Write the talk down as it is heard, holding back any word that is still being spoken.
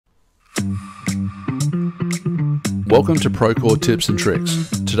Welcome to Procore Tips and Tricks.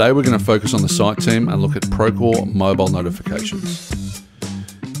 Today we're going to focus on the site team and look at Procore mobile notifications.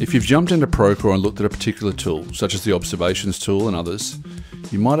 If you've jumped into Procore and looked at a particular tool, such as the observations tool and others,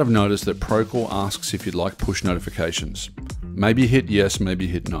 you might have noticed that Procore asks if you'd like push notifications. Maybe hit yes, maybe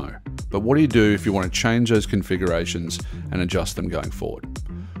hit no. But what do you do if you want to change those configurations and adjust them going forward?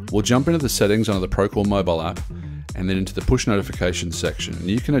 We'll jump into the settings under the Procore mobile app and then into the push notifications section, and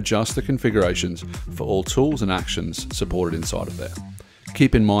you can adjust the configurations for all tools and actions supported inside of there.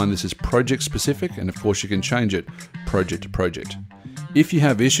 Keep in mind this is project specific, and of course you can change it project to project. If you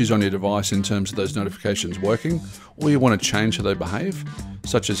have issues on your device in terms of those notifications working, or you want to change how they behave,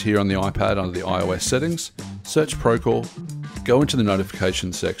 such as here on the iPad under the iOS settings, search Procore, go into the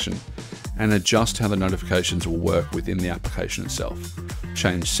notifications section, and adjust how the notifications will work within the application itself.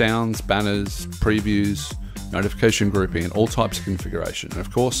 Change sounds, banners, previews, notification grouping, and all types of configuration. And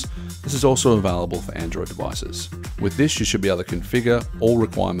of course, this is also available for Android devices. With this, you should be able to configure all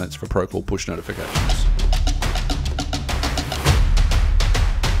requirements for Procore push notifications.